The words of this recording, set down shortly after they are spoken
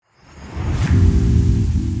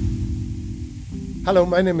Hello,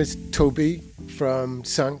 my name is Toby from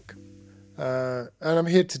Sank, and I'm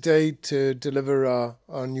here today to deliver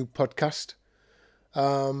our new podcast.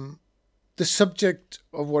 Um, the subject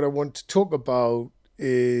of what I want to talk about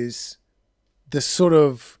is the sort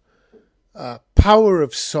of power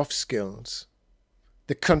of soft skills,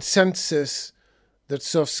 the consensus that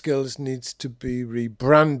soft skills needs to be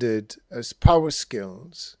rebranded as power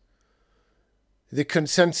skills, the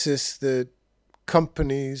consensus that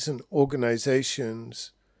companies and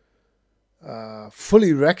organizations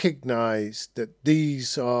fully recognize that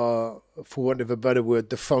these are, for want of a better word,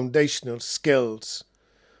 the foundational skills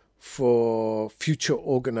for future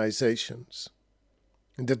organizations,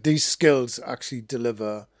 and that these skills actually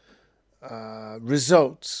deliver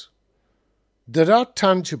results that are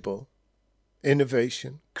tangible: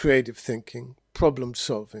 innovation, creative thinking, problem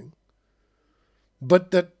solving,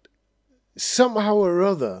 but that somehow or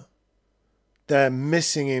other they're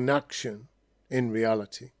missing in action in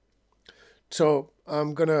reality. So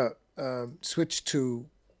I'm going to switch to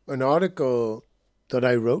an article that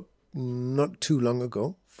I wrote not too long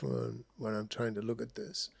ago when I'm trying to look at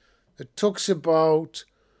this. It talks about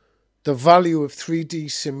the value of 3D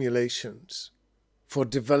simulations for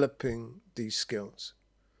developing these skills.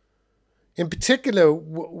 In particular,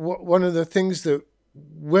 one of the things that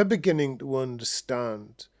we're beginning to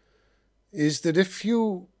understand is that if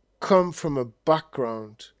you come from a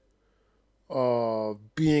background of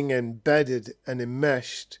being embedded and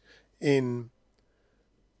enmeshed in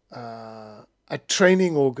a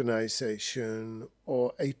training organization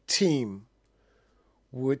or a team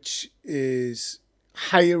which is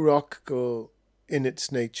hierarchical in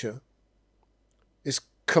its nature, is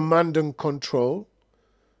command and control,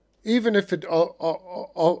 even if it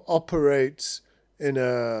operates in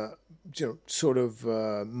a sort of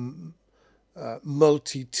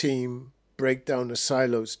multi-team breakdown of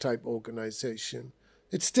silos type organization,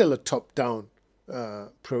 it's still a top-down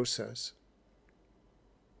process.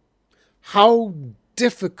 How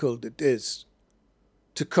difficult it is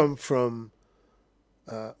to come from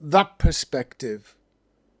that perspective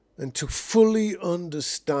and to fully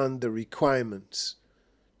understand the requirements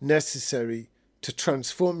necessary to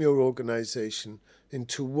transform your organization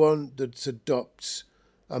into one that adopts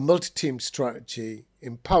a multi-team strategy,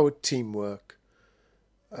 empowered teamwork,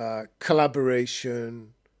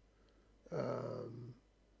 collaboration,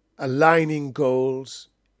 aligning goals,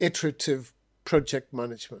 iterative project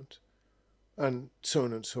management, and so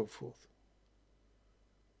on and so forth.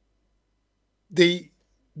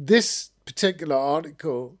 This particular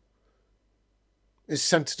article is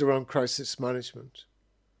centered around crisis management.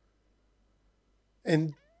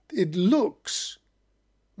 And it looks,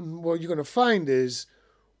 what you're going to find is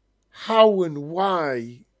how and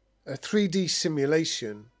why a 3D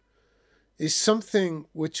simulation is something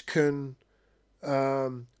which can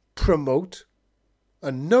promote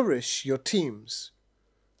and nourish your teams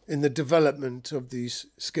in the development of these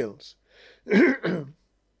skills.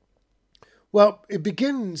 Well, it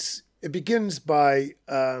begins by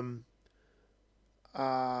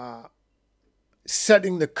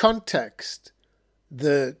setting the context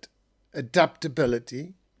that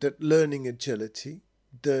adaptability, that learning agility,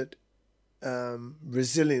 that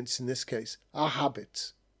resilience in this case are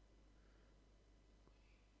habits.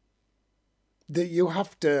 That you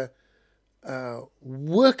have to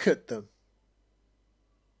work at them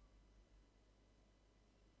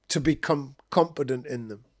to become competent in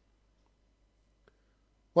them.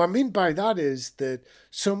 What I mean by that is that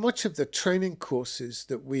so much of the training courses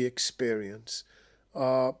that we experience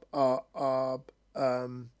are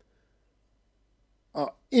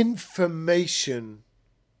information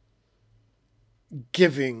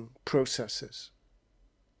giving processes,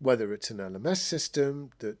 whether it's an LMS system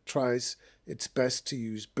that tries its best to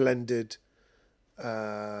use blended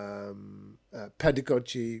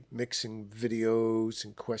pedagogy, mixing videos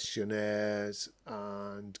and questionnaires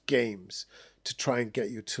and games to try and get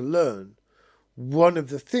you to learn. One of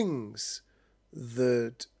the things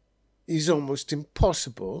that is almost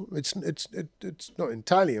impossible, it's not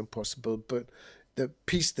entirely impossible, but the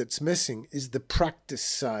piece that's missing is the practice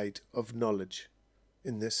side of knowledge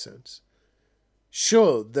in this sense.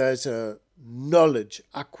 Sure, there's a knowledge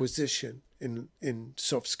acquisition in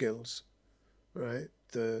soft skills, right?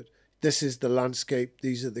 This is the landscape,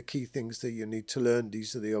 these are the key things that you need to learn,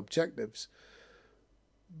 these are the objectives.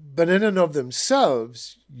 But in and of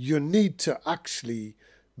themselves, you need to actually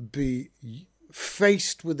be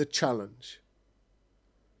faced with a challenge,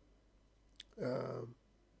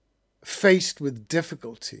 faced with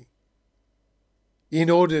difficulty, in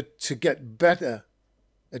order to get better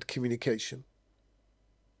at communication,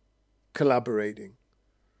 collaborating,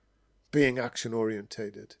 being action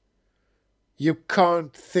orientated. You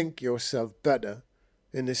can't think yourself better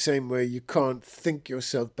in the same way you can't think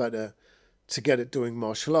yourself better to get at doing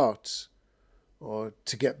martial arts or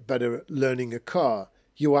to get better at learning a car.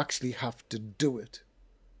 You actually have to do it,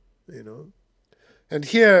 you know. And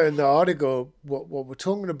here in the article, what we're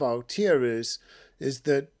talking about here is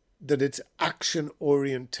that it's action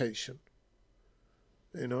orientation,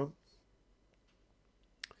 you know.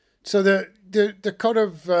 So the kind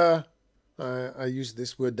of I use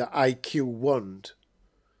this word, the IQ wand,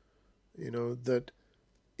 you know, that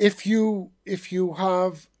if you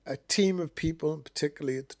have a team of people,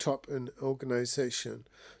 particularly at the top in an organization,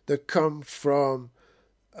 that come from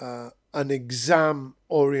an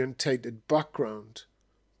exam-orientated background,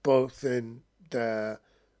 both in their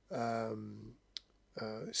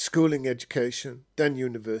schooling education, then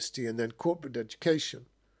university, and then corporate education,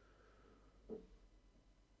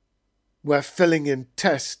 where filling in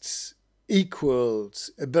tests equals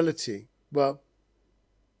ability, well,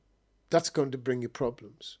 that's going to bring you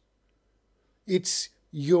problems. It's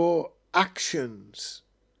your actions,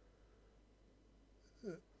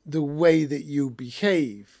 the way that you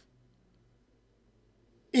behave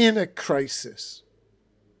in a crisis,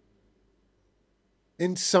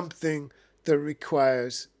 in something that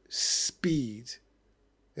requires speed.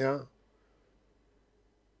 Yeah,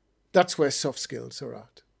 that's where soft skills are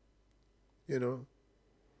at. You know,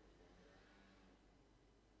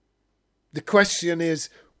 the question is,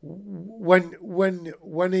 when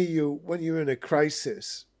you're in a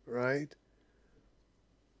crisis, right?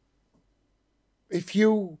 If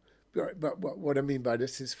you, what I mean by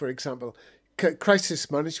this is, for example, crisis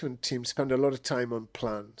management teams spend a lot of time on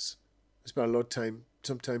plans. They spend a lot of time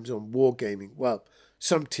sometimes on wargaming. Well,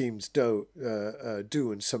 some teams do,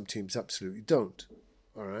 and some teams absolutely don't.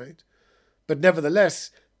 All right, but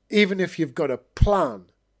nevertheless, even if you've got a plan,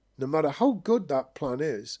 no matter how good that plan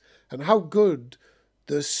is and how good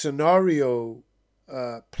the scenario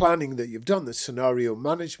planning that you've done, the scenario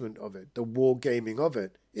management of it, the wargaming of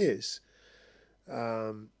it is,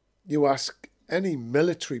 you ask any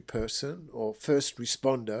military person or first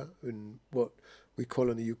responder in what we call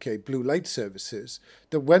in the UK blue light services,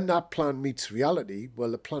 that when that plan meets reality,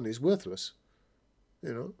 well, the plan is worthless,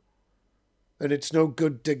 you know. And it's no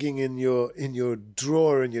good digging in your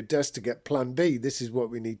drawer in your desk to get plan B. This is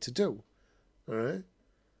what we need to do. All right?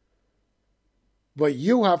 What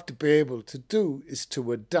you have to be able to do is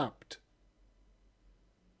to adapt.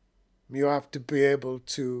 You have to be able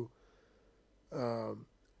to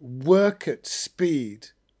work at speed,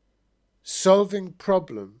 solving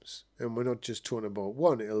problems. And we're not just talking about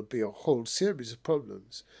one. It'll be a whole series of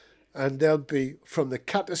problems. And they'll be from the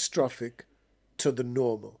catastrophic to the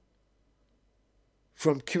normal.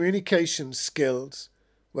 From communication skills,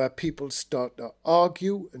 where people start to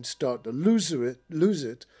argue and start to lose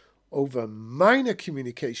it over minor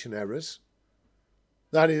communication errors.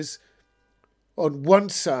 That is, on one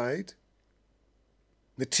side,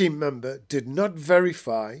 the team member did not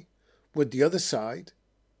verify with the other side,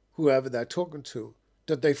 whoever they're talking to,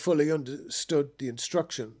 that they fully understood the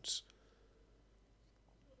instructions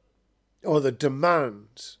or the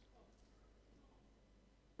demands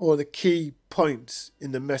or the key points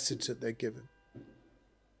in the message that they're given.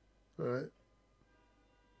 All right?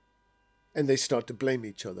 And they start to blame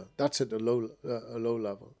each other. That's at a low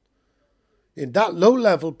level. In that low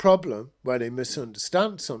level problem, where they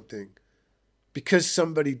misunderstand something, because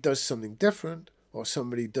somebody does something different or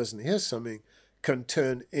somebody doesn't hear something, can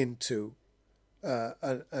turn into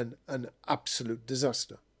an absolute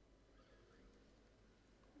disaster.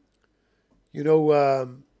 You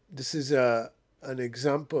know, this is an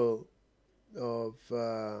example of,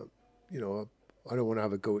 I don't want to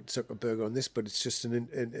have a go at Zuckerberg on this, but it's just an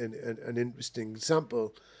interesting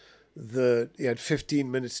example that he had 15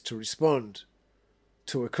 minutes to respond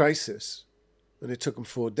to a crisis, and it took him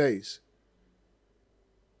 4 days.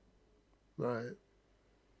 Right?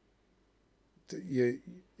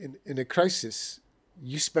 In a crisis,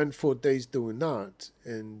 you spend 4 days doing that,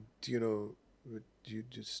 and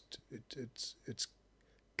it's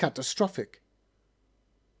catastrophic.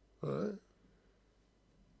 Right?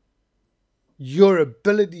 Your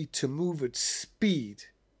ability to move at speed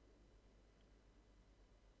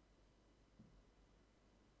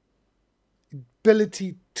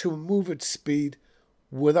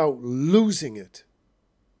without losing it.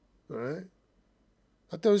 All right?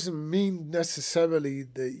 That doesn't mean necessarily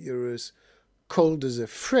that you're as cold as a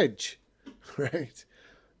fridge, right?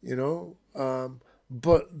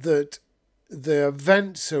 But that the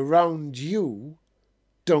events around you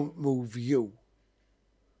don't move you.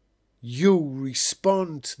 You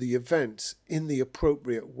respond to the events in the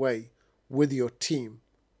appropriate way with your team,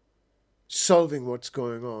 solving what's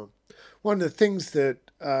going on. One of the things that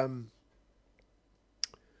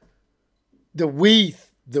we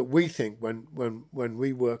think when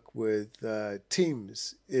we work with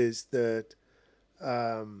teams is that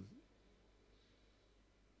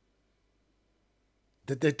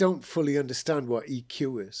that they don't fully understand what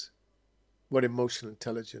EQ is, what emotional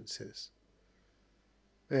intelligence is.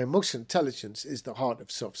 Emotional intelligence is the heart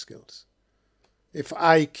of soft skills. If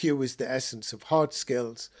IQ is the essence of hard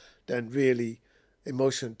skills, then really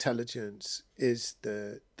emotional intelligence is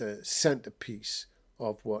the centerpiece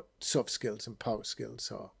of what soft skills and power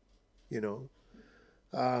skills are,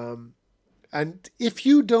 and if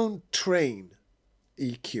you don't train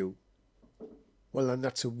EQ, well, then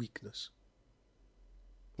that's a weakness.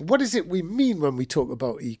 What is it we mean when we talk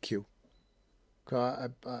about EQ? I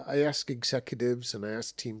ask executives and I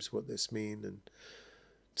ask teams what this means, and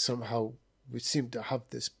somehow we seem to have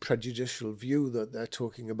this prejudicial view that they're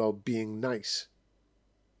talking about being nice.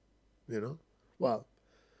 Well,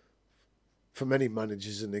 for many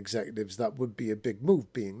managers and executives, that would be a big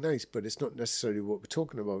move, being nice, but it's not necessarily what we're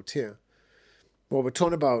talking about here. What we're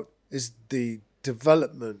talking about is the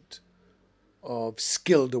development of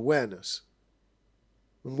skilled awareness.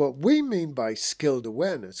 And what we mean by skilled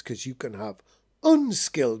awareness, because you can have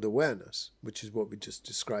unskilled awareness, which is what we just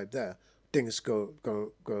described there. Things don't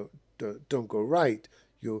go right.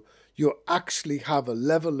 You actually have a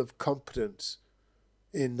level of competence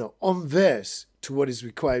in the inverse to what is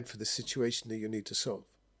required for the situation that you need to solve.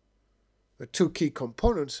 The two key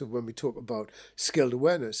components of when we talk about skilled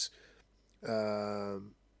awareness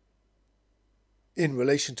in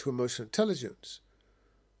relation to emotional intelligence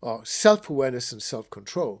are self-awareness and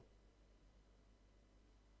self-control.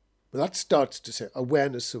 Well, that starts to say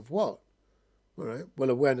awareness of what? All right. Well,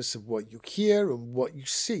 awareness of what you hear and what you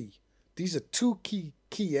see. These are two key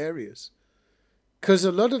areas. Because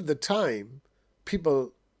a lot of the time,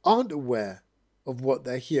 people aren't aware of what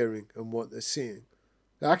they're hearing and what they're seeing.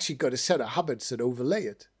 They've actually got a set of habits that overlay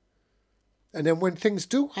it. And then when things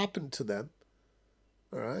do happen to them,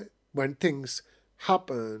 all right, when things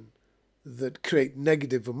happen that create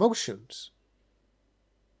negative emotions,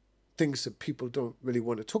 things that people don't really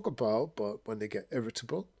want to talk about, but when they get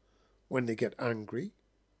irritable, when they get angry,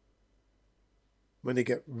 when they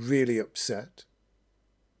get really upset,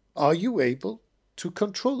 are you able to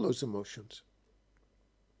control those emotions?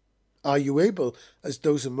 Are you able, as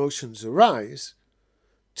those emotions arise,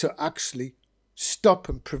 to actually stop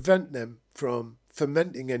and prevent them from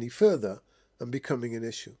fermenting any further and becoming an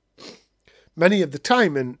issue? Many of the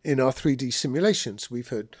time in our 3D simulations, we've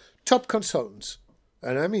heard top consultants,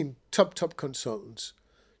 and I mean top consultants,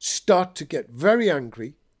 start to get very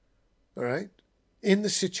angry, all right, in the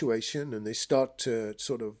situation, and they start to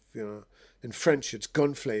sort of, in French it's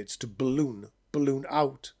gonfler, it's to balloon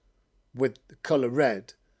out with the color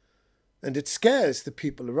red, and it scares the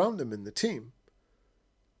people around them in the team.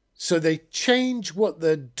 So they change what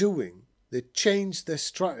they're doing, they change their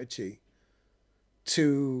strategy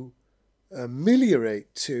to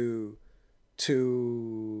ameliorate, to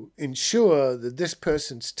ensure that this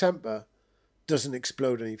person's temper doesn't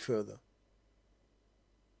explode any further.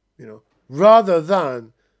 Rather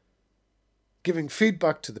than giving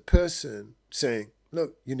feedback to the person saying,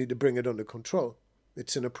 look, you need to bring it under control.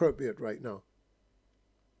 It's inappropriate right now.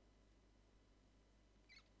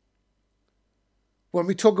 When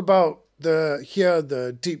we talk about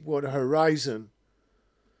the Deepwater Horizon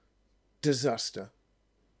disaster,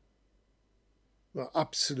 well,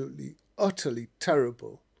 absolutely, utterly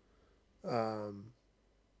terrible,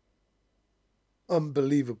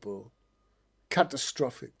 unbelievable,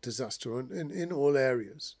 catastrophic disaster in all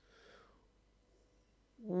areas.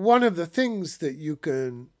 One of the things that you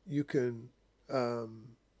can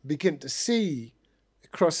begin to see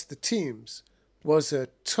across the teams was a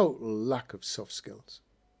total lack of soft skills.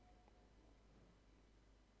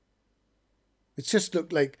 It just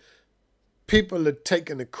looked like people had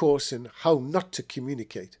taken a course in how not to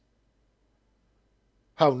communicate,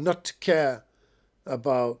 how not to care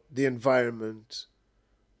about the environment,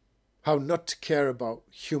 how not to care about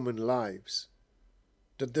human lives,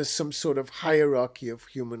 that there's some sort of hierarchy of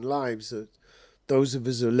human lives that those of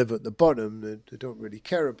us who live at the bottom they don't really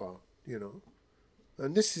care about,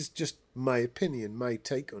 And this is just my opinion, my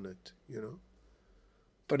take on it,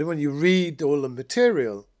 But when you read all the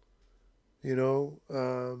material, it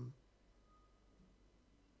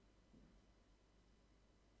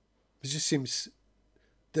just seems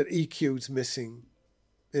that EQ's missing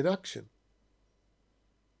in action.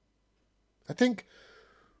 I think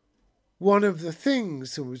one of the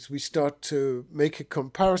things was we start to make a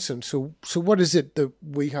comparison. So what is it that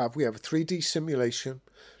we have? We have a 3D simulation.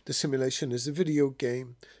 The simulation is a video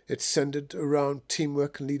game. It's centered around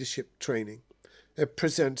teamwork and leadership training. It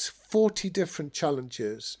presents 40 different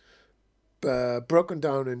challenges broken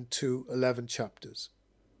down into 11 chapters.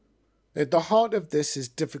 At the heart of this is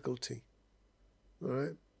difficulty. All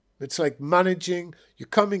right? It's like managing, you're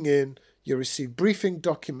coming in, you receive briefing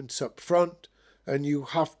documents up front, and you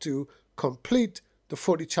have to complete the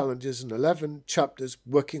 40 challenges in 11 chapters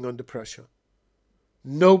working under pressure.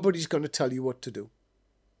 Nobody's going to tell you what to do.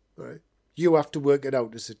 All right? You have to work it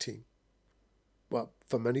out as a team. Well,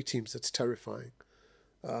 for many teams, that's terrifying.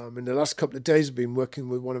 In the last couple of days, I've been working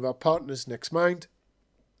with one of our partners, NextMind,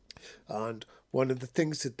 and one of the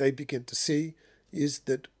things that they begin to see is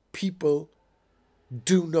that people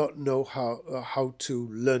do not know how to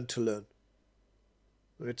learn.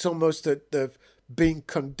 It's almost that they've been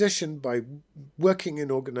conditioned by working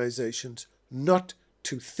in organizations not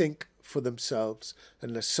to think for themselves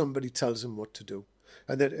unless somebody tells them what to do.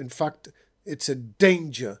 And that, in fact, it's a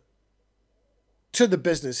danger to the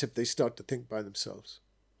business if they start to think by themselves.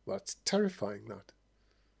 Well, it's terrifying, that,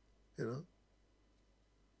 you know.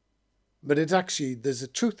 But it's actually, there's a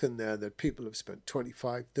truth in there that people have spent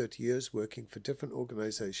 25, 30 years working for different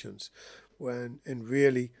organizations when in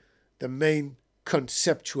really the main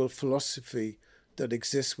conceptual philosophy that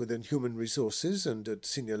exists within human resources and at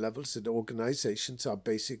senior levels that organizations are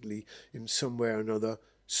basically in some way or another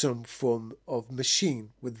some form of machine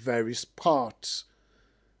with various parts,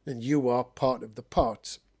 and you are part of the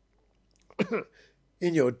parts.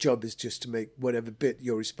 And your job is just to make whatever bit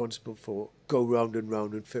you're responsible for go round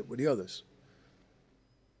and fit with the others.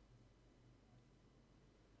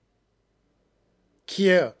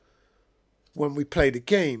 Here, when we play the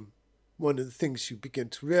game, one of the things you begin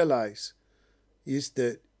to realize is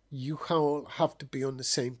that you all have to be on the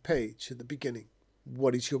same page at the beginning.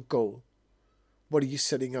 What is your goal? What are you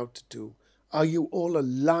setting out to do? Are you all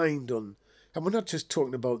aligned on? And we're not just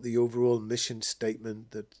talking about the overall mission statement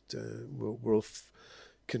that we'll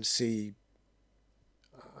can see,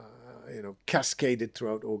 cascaded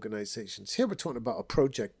throughout organizations. Here we're talking about a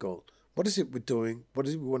project goal. What is it we're doing? What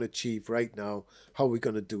is it we want to achieve right now? How are we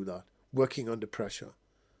going to do that? Working under pressure.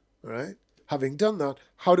 All right? Having done that,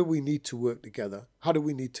 how do we need to work together? How do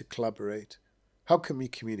we need to collaborate? How can we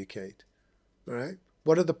communicate? All right?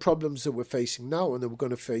 What are the problems that we're facing now and that we're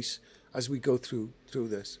going to face as we go through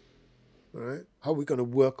this? All right? How are we going to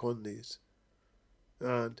work on these?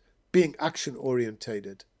 And being action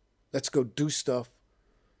orientated. Let's go do stuff.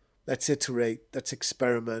 Let's iterate. Let's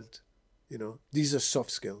experiment. These are soft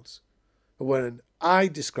skills. When I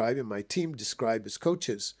describe and my team describe as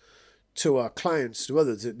coaches to our clients, to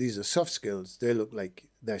others, that these are soft skills, they look like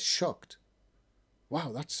they're shocked.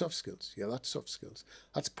 Wow, that's soft skills. Yeah, that's soft skills.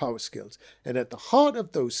 That's power skills. And at the heart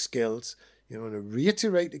of those skills, I want to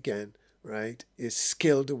reiterate again, right, is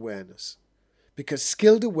skilled awareness. Because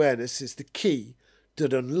skilled awareness is the key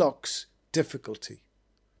that unlocks difficulty.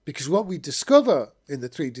 Because what we discover in the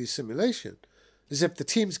 3D simulation is if the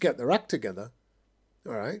teams get their act together,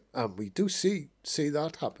 all right, and we do see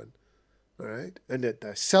that happen, all right, and that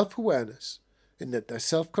their self-awareness and that their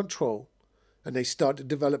self-control, and they start to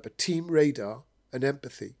develop a team radar and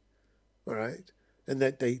empathy, all right, and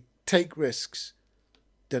that they take risks,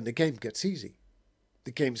 then the game gets easy.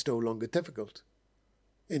 The game's no longer difficult.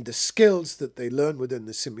 In the skills that they learn within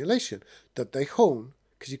the simulation, that they hone,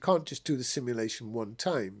 because you can't just do the simulation one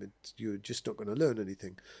time. You're just not going to learn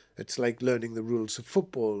anything. It's like learning the rules of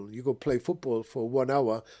football. You go play football for 1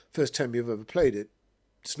 hour, first time you've ever played it,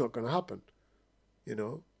 it's not going to happen.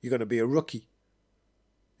 You're going to be a rookie.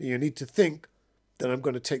 You need to think that I'm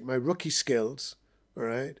going to take my rookie skills, all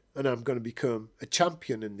right, and I'm going to become a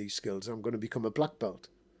champion in these skills. I'm going to become a black belt.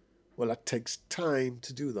 Well, that takes time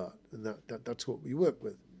to do that, and that's what we work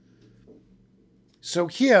with. So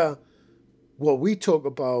here, what we talk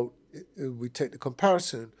about, we take the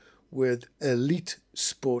comparison with elite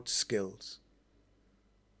sports skills.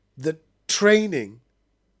 The training,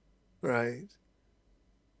 right,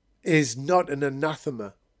 is not an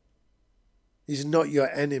anathema. Is not your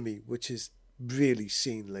enemy, which is really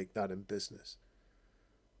seen like that in business.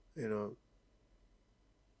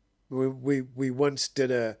 We once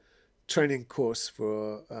did a training course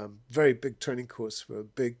for very big training course for a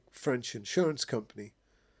big French insurance company.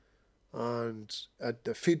 And at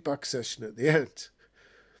the feedback session at the end,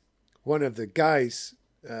 one of the guys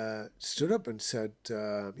stood up and said,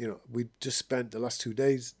 we just spent the last 2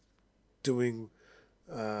 days doing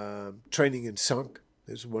training in Sank.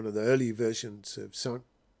 It was one of the early versions of Sank,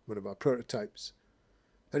 one of our prototypes.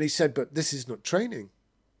 And he said, but this is not training.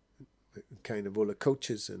 kind of all the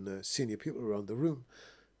coaches and senior people around the room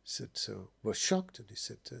said, so we're shocked. And he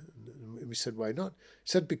said, and we said, why not? He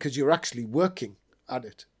said, because you're actually working at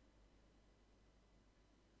it.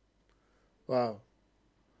 Wow.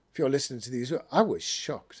 If you're listening to these, I was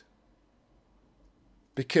shocked.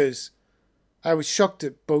 Because I was shocked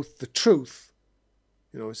at both the truth,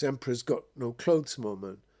 his emperor's got no clothes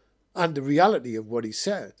moment, and the reality of what he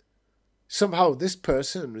said. Somehow this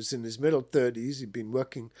person was in his middle 30s, he'd been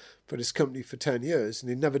working for this company for 10 years, and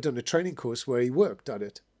he'd never done a training course where he worked at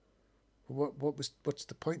it. What's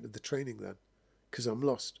the point of the training then? Because I'm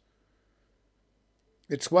lost.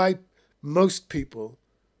 It's why most people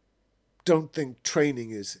don't think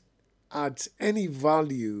training adds any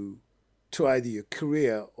value to either your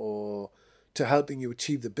career or to helping you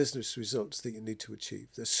achieve the business results that you need to achieve.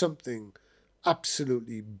 There's something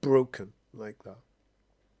absolutely broken like that.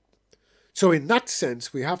 So in that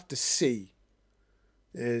sense, we have to see,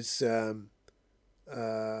 as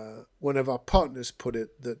one of our partners put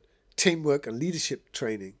it, that teamwork and leadership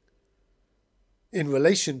training in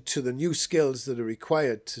relation to the new skills that are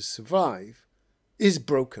required to survive is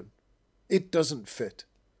broken. It doesn't fit.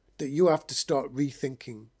 That you have to start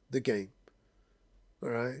rethinking the game. All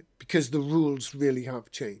right? Because the rules really have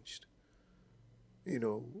changed.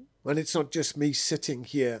 And it's not just me sitting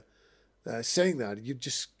here saying that. You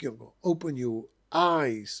just open your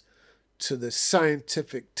eyes to the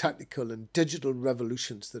scientific, technical, and digital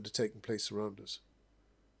revolutions that are taking place around us.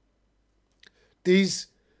 These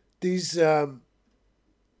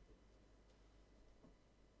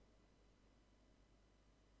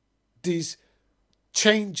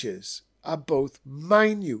changes are both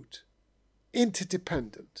minute,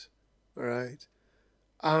 interdependent, all right,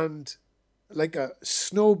 and like a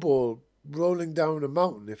snowball rolling down a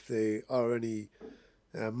mountain, if there are any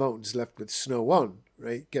mountains left with snow on,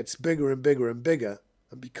 right, gets bigger and bigger and bigger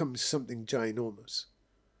and becomes something ginormous,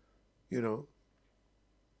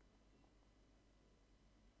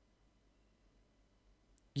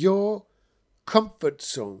 Your comfort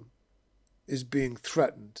zone is being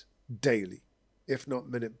threatened daily, if not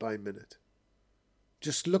minute by minute.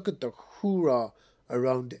 Just look at the hoorah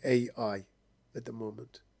around AI at the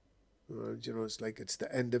moment. It's like it's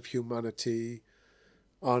the end of humanity,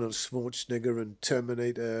 Arnold Schwarzenegger and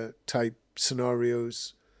Terminator type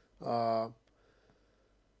scenarios. Well,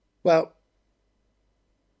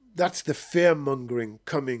 that's the fear-mongering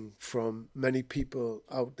coming from many people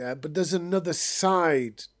out there. But there's another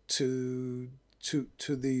side to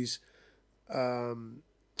these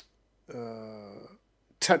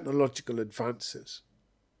technological advances.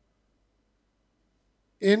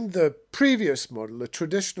 In the previous model, a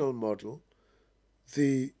traditional model,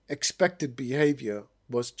 the expected behavior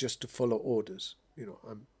was just to follow orders.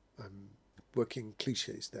 I'm working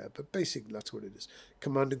cliches there, but basically that's what it is.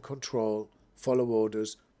 Command and control, follow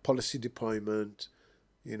orders, policy deployment,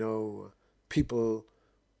 people,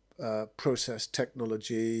 process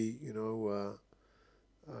technology,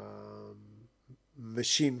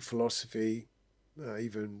 machine philosophy,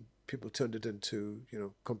 even people turned it into,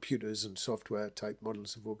 computers and software type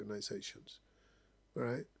models of organizations,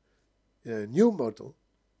 right? A new model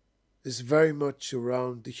is very much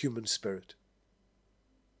around the human spirit.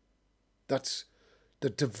 That's the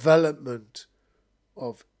development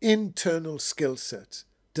of internal skill sets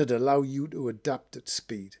that allow you to adapt at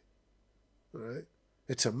speed, right?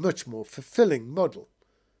 It's a much more fulfilling model,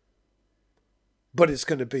 but it's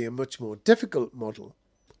going to be a much more difficult model,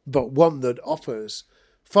 but one that offers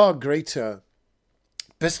far greater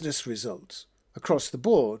business results across the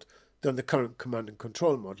board than the current command and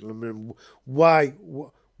control model. I mean, why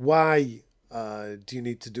do you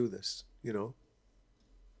need to do this?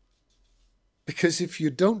 Because if you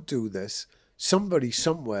don't do this, somebody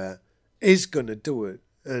somewhere is going to do it,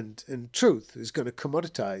 and in truth is going to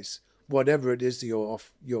commoditize whatever it is that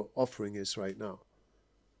your offering is right now.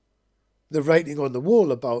 The writing on the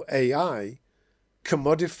wall about AI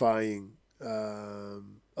commodifying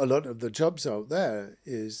a lot of the jobs out there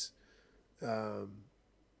is,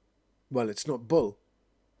 it's not bull.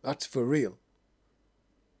 That's for real.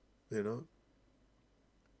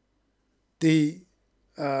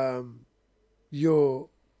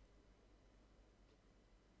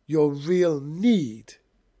 Your real need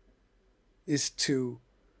is to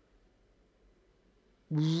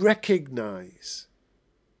recognize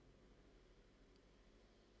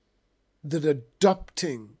that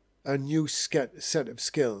adopting a new set of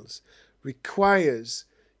skills requires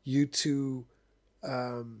you to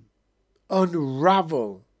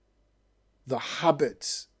unravel the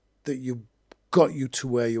habits that got you to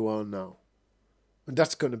where you are now. And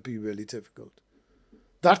that's going to be really difficult.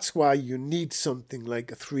 That's why you need something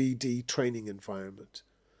like a 3D training environment,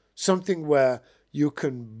 something where you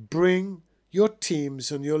can bring your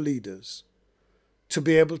teams and your leaders to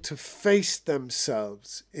be able to face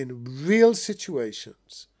themselves in real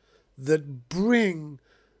situations that bring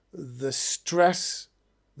the stress,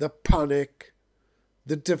 the panic,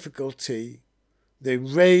 the difficulty. They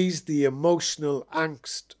raise the emotional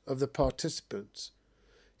angst of the participants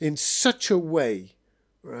in such a way,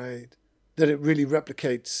 right, that it really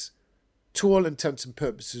replicates, to all intents and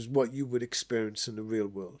purposes, what you would experience in the real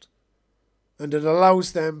world. And it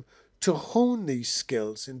allows them to hone these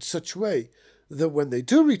skills in such a way that when they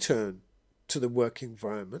do return to the work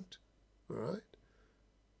environment, right,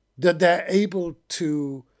 that they're able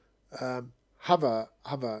to have a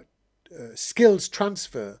skills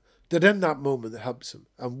transfer that in that moment helps them.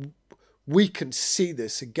 And we can see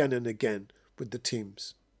this again and again with the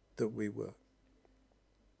teams that we work.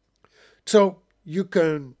 So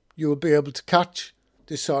you'll be able to catch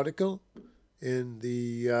this article in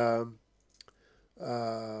the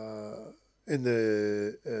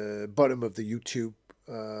bottom of the YouTube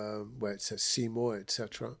where it says see more,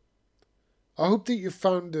 etc. I hope that you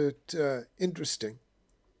found it interesting.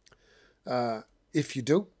 If you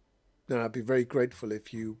do, then I'd be very grateful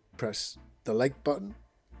if you press the like button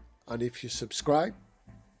and if you subscribe.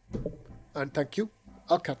 And thank you.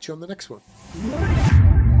 I'll catch you on the next one.